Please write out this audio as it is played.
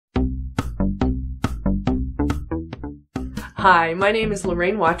Hi, my name is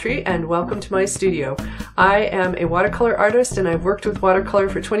Lorraine Watry and welcome to my studio. I am a watercolor artist and I've worked with watercolor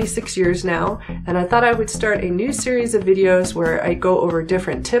for 26 years now, and I thought I would start a new series of videos where I go over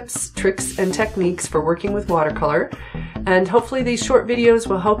different tips, tricks, and techniques for working with watercolor. And hopefully these short videos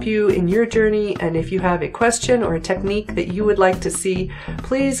will help you in your journey, and if you have a question or a technique that you would like to see,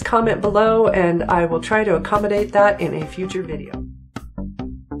 please comment below and I will try to accommodate that in a future video.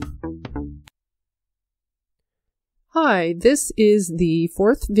 Hi, this is the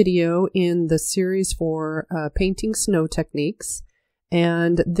fourth video in the series for painting snow techniques,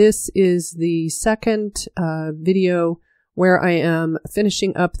 and this is the second video where I am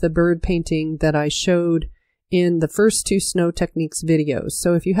finishing up the bird painting that I showed in the first two snow techniques videos.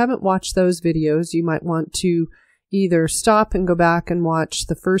 So if you haven't watched those videos, you might want to either stop and go back and watch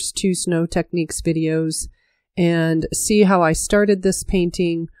the first two snow techniques videos and see how I started this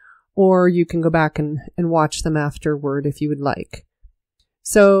painting, or you can go back and watch them afterward if you would like.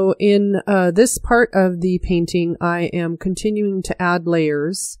 So in this part of the painting, I am continuing to add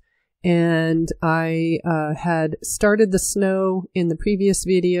layers, and I had started the snow in the previous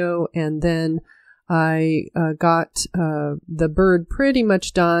video, and then I got the bird pretty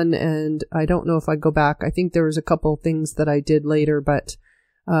much done, and I don't know if I go back. I think there was a couple things that I did later, but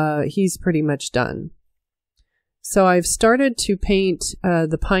he's pretty much done. So I've started to paint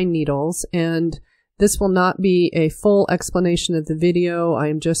the pine needles, and this will not be a full explanation of the video.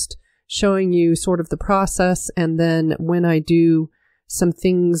 I'm just showing you sort of the process, and then when I do some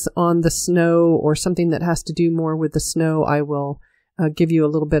things on the snow or something that has to do more with the snow, I will give you a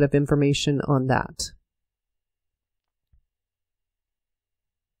little bit of information on that.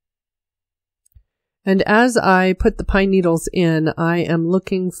 And as I put the pine needles in, I am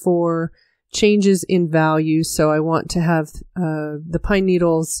looking for changes in value. So I want to have the pine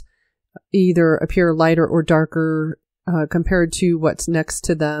needles either appear lighter or darker compared to what's next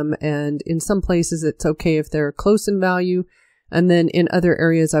to them. And in some places it's okay if they're close in value, and then in other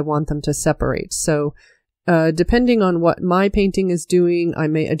areas I want them to separate. So depending on what my painting is doing, I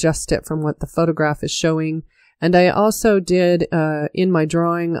may adjust it from what the photograph is showing. And I also did in my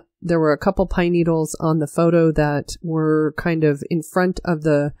drawing, there were a couple pine needles on the photo that were kind of in front of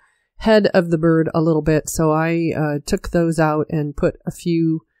the head of the bird a little bit, so I took those out and put a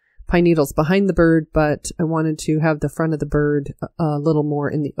few pine needles behind the bird, but I wanted to have the front of the bird a little more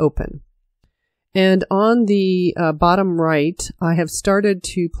in the open. And on the bottom right, I have started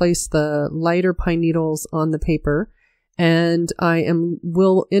to place the lighter pine needles on the paper, and I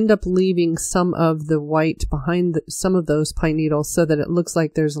will end up leaving some of the white behind some of those pine needles so that it looks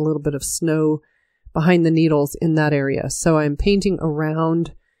like there's a little bit of snow behind the needles in that area. So I'm painting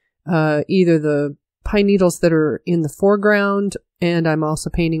around either the pine needles that are in the foreground, and I'm also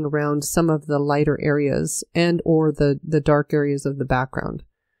painting around some of the lighter areas and or the dark areas of the background.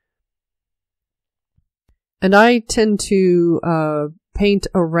 And I tend to paint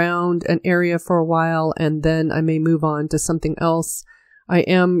around an area for a while, and then I may move on to something else. I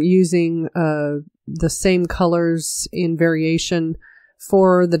am using the same colors in variation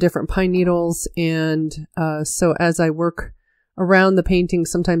for the different pine needles, and so as I work around the painting,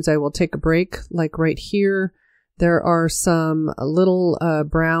 sometimes I will take a break, like right here. There are some little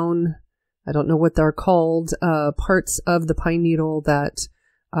brown, I don't know what they're called, parts of the pine needle that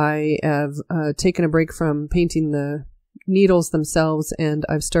I have taken a break from painting the needles themselves, and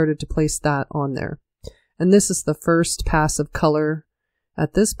I've started to place that on there. And this is the first pass of color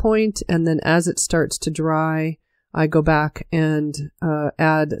at this point, and then as it starts to dry, I go back and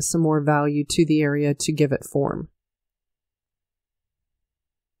add some more value to the area to give it form.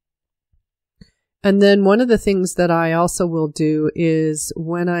 And then one of the things that I also will do is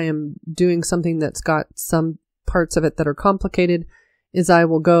when I am doing something that's got some parts of it that are complicated, is I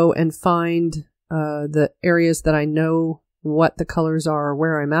will go and find the areas that I know what the colors are or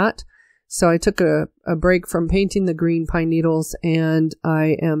where I'm at. So I took a break from painting the green pine needles, and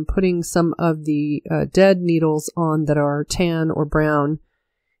I am putting some of the dead needles on that are tan or brown.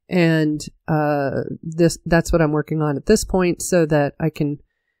 And that's what I'm working on at this point, so that I can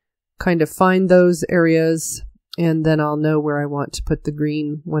kind of find those areas, and then I'll know where I want to put the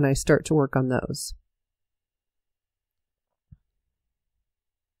green when I start to work on those.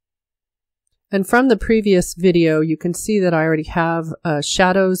 And from the previous video, you can see that I already have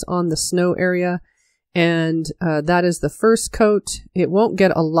shadows on the snow area, and that is the first coat. It won't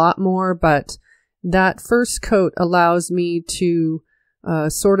get a lot more, but that first coat allows me to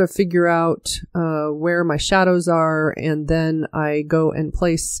sort of figure out where my shadows are, and then I go and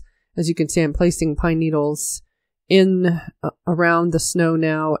place, as you can see, I'm placing pine needles in around the snow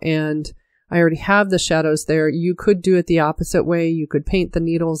now, and I already have the shadows there. You could do it the opposite way. You could paint the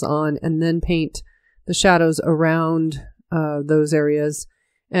needles on and then paint the shadows around those areas.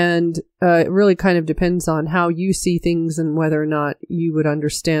 And it really kind of depends on how you see things and whether or not you would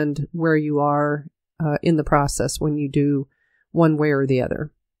understand where you are in the process when you do one way or the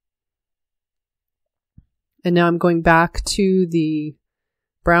other. And now I'm going back to the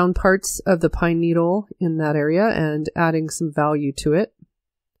brown parts of the pine needle in that area and adding some value to it.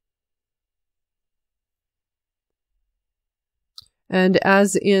 And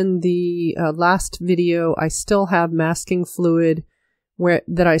as in the last video, I still have masking fluid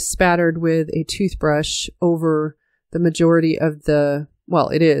that I spattered with a toothbrush over the majority of the, well,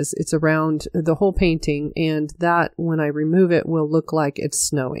 it's around the whole painting, and that, when I remove it, will look like it's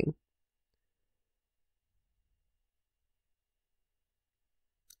snowing.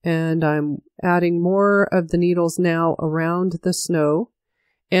 And I'm adding more of the needles now around the snow.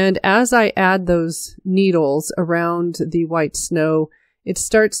 And as I add those needles around the white snow, it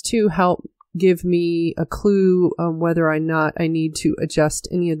starts to help give me a clue on whether or not I need to adjust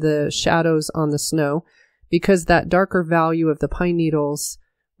any of the shadows on the snow, because that darker value of the pine needles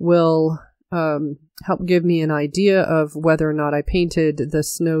will help give me an idea of whether or not I painted the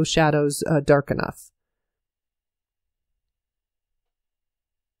snow shadows dark enough.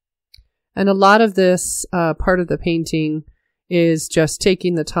 And a lot of this part of the painting is just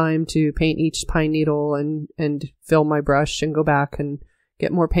taking the time to paint each pine needle and fill my brush and go back and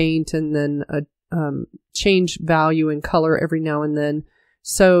get more paint and then change value and color every now and then.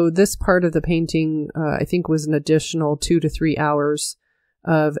 So this part of the painting, I think, was an additional 2 to 3 hours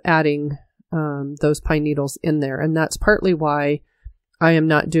of adding those pine needles in there. And that's partly why I am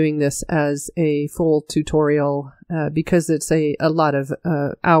not doing this as a full tutorial, because it's a lot of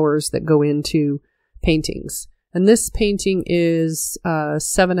hours that go into paintings. And this painting is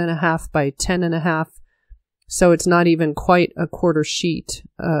 7.5 by 10.5, so it's not even quite a quarter sheet.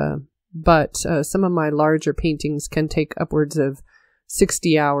 But some of my larger paintings can take upwards of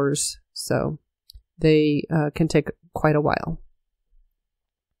 60 hours, so they can take quite a while.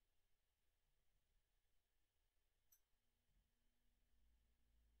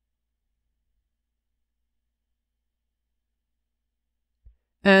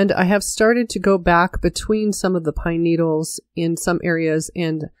 And I have started to go back between some of the pine needles in some areas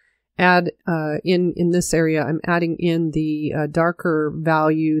and add in this area, I'm adding in the darker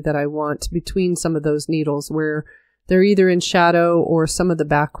value that I want between some of those needles where they're either in shadow or some of the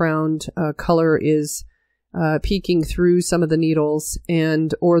background color is peeking through some of the needles,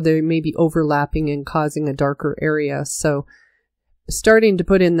 or they may be overlapping and causing a darker area. So starting to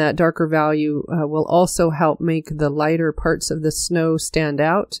put in that darker value will also help make the lighter parts of the snow stand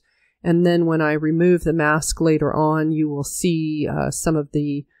out. And then when I remove the mask later on, you will see some of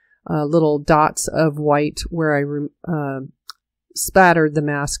the little dots of white where I spattered the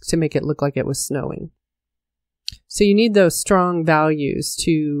mask to make it look like it was snowing. So you need those strong values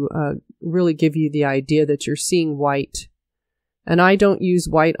to really give you the idea that you're seeing white. And I don't use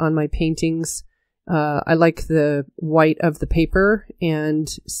white on my paintings. I like the white of the paper, and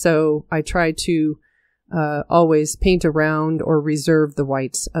so I try to always paint around or reserve the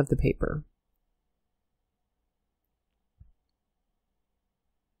whites of the paper.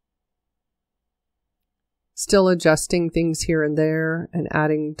 Still adjusting things here and there and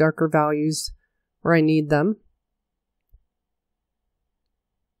adding darker values where I need them.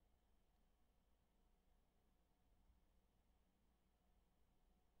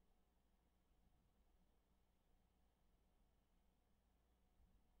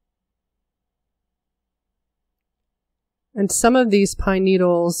 And some of these pine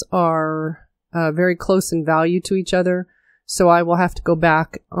needles are very close in value to each other, so I will have to go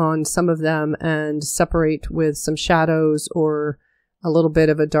back on some of them and separate with some shadows or a little bit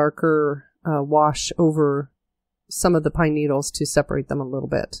of a darker wash over some of the pine needles to separate them a little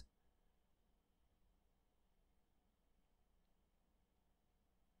bit.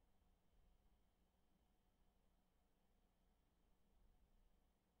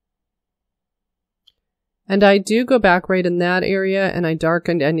 And I do go back right in that area, and I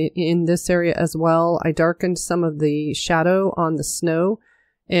darkened, and in this area as well, I darkened some of the shadow on the snow,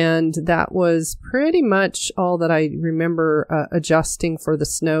 and that was pretty much all that I remember adjusting for the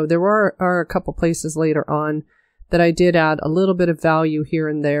snow. There are a couple places later on that I did add a little bit of value here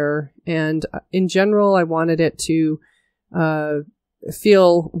and there, and in general, I wanted it to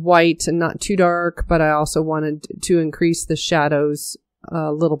feel white and not too dark, but I also wanted to increase the shadows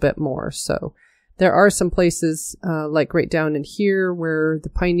a little bit more, so there are some places, like right down in here, where the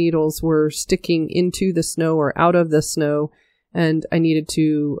pine needles were sticking into the snow or out of the snow, and I needed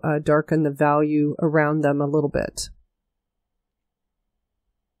to darken the value around them a little bit.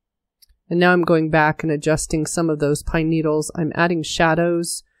 And now I'm going back and adjusting some of those pine needles. I'm adding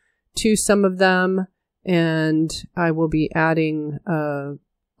shadows to some of them, and I will be adding a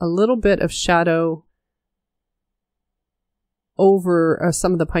little bit of shadow over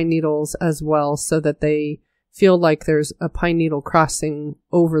some of the pine needles as well, so that they feel like there's a pine needle crossing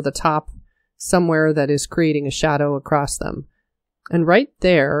over the top somewhere that is creating a shadow across them. And right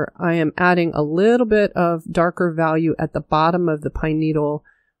there, I am adding a little bit of darker value at the bottom of the pine needle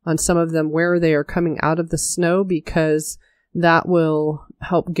on some of them where they are coming out of the snow, because that will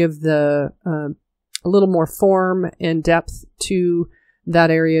help give the a little more form and depth to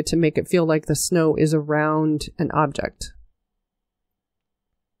that area to make it feel like the snow is around an object.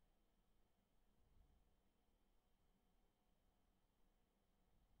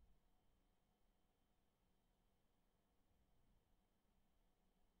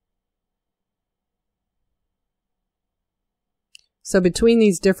 So between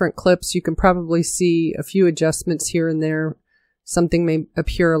these different clips, you can probably see a few adjustments here and there. Something may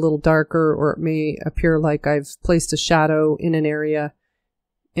appear a little darker, or it may appear like I've placed a shadow in an area.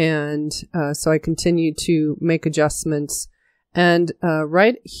 And so I continue to make adjustments. And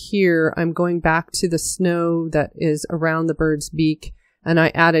right here, I'm going back to the snow that is around the bird's beak. And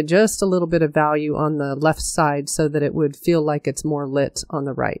I added just a little bit of value on the left side so that it would feel like it's more lit on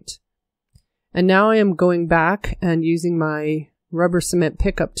the right. And now I am going back and using my rubber cement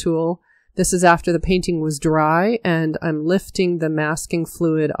pickup tool. This is after the painting was dry, and I'm lifting the masking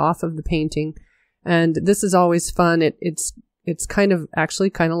fluid off of the painting. And this is always fun. It's kind of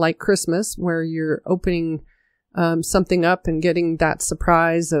like Christmas, where you're opening something up and getting that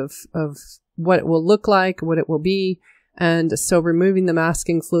surprise of what it will look like, what it will be. And so removing the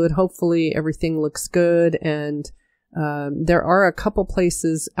masking fluid, hopefully everything looks good. And there are a couple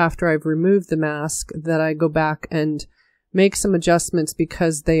places after I've removed the mask that I go back and make some adjustments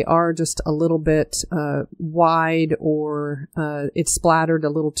because they are just a little bit wide, or it's splattered a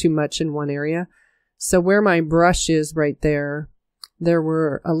little too much in one area. So where my brush is right there, there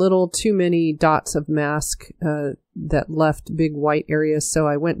were a little too many dots of mask that left big white areas. So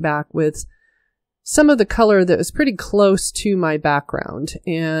I went back with some of the color that was pretty close to my background,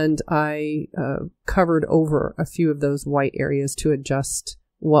 and I covered over a few of those white areas to adjust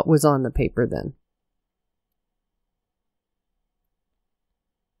what was on the paper then.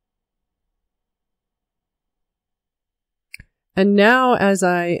 And now as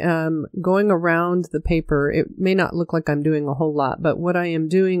I am going around the paper, it may not look like I'm doing a whole lot, but what I am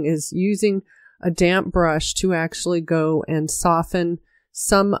doing is using a damp brush to actually go and soften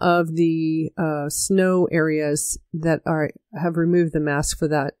some of the snow areas that have removed the mask for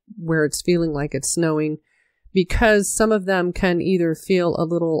that, where it's feeling like it's snowing, because some of them can either feel a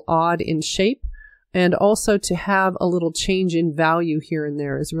little odd in shape, and also to have a little change in value here and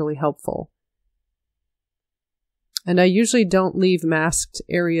there is really helpful. And I usually don't leave masked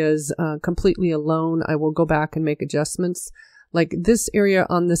areas completely alone. I will go back and make adjustments. Like this area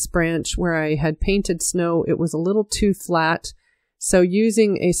on this branch where I had painted snow, it was a little too flat. So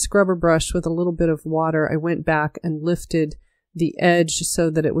using a scrubber brush with a little bit of water, I went back and lifted the edge so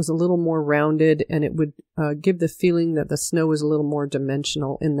that it was a little more rounded, and it would give the feeling that the snow was a little more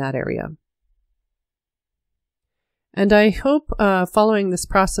dimensional in that area. And I hope following this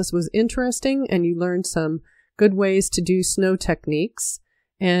process was interesting and you learned some good ways to do snow techniques.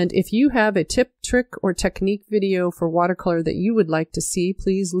 And if you have a tip, trick, or technique video for watercolor that you would like to see,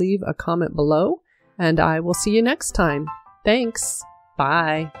 please leave a comment below, and I will see you next time. Thanks.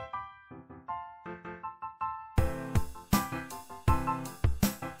 Bye.